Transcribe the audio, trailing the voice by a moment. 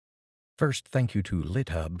First, thank you to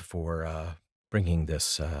LitHub for bringing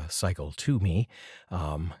this cycle to me.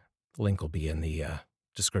 Um, Link will be in the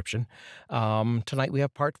description. Tonight we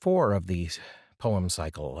have part 4 of the poem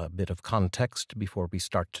cycle. A bit of context before we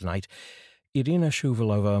start tonight. Iryna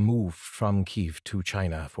Shuvalova moved from Kiev to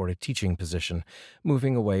China for a teaching position,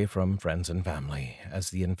 moving away from friends and family.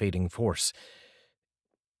 As the invading force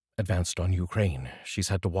advanced on Ukraine, she's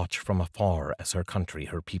had to watch from afar as her country,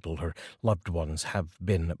 her people, her loved ones have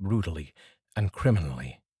been brutally and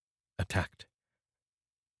criminally attacked.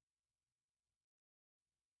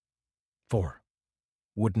 4.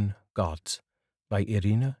 Wooden Gods by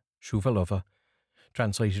Iryna Shuvalova,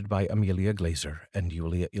 translated by Amelia Glaser and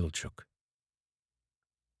Yuliya Ilchuk.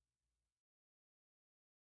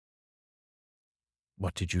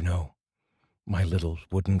 What did you know, my little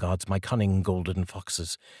wooden gods, my cunning golden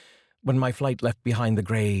foxes, when my flight left behind the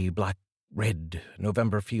grey, black, red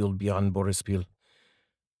November field beyond Borispil,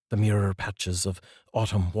 the mirror patches of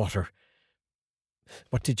autumn water?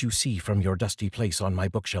 What did you see from your dusty place on my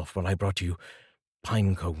bookshelf when I brought you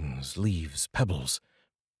pine cones, leaves, pebbles,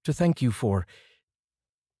 to thank you for,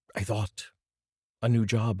 I thought, a new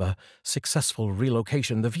job, a successful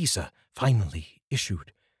relocation, the visa finally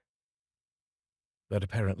issued? But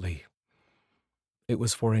apparently it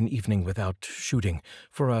was for an evening without shooting,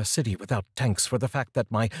 for a city without tanks, for the fact that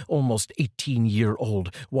my almost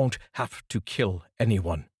 18-year-old won't have to kill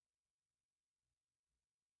anyone,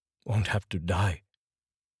 won't have to die.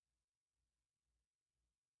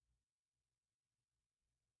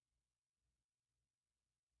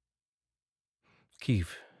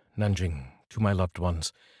 Kiev, Nanjing, to my loved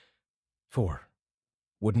ones. 4.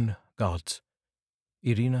 Wooden Gods.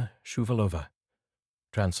 Iryna Shuvalova,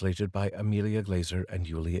 translated by Amelia Glaser and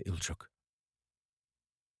Yuliya Ilchuk.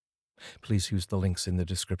 Please use the links in the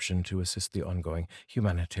description to assist the ongoing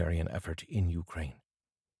humanitarian effort in Ukraine.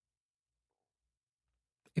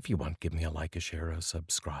 If you want, give me a like, a share, a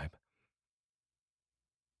subscribe.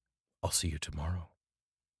 I'll see you tomorrow.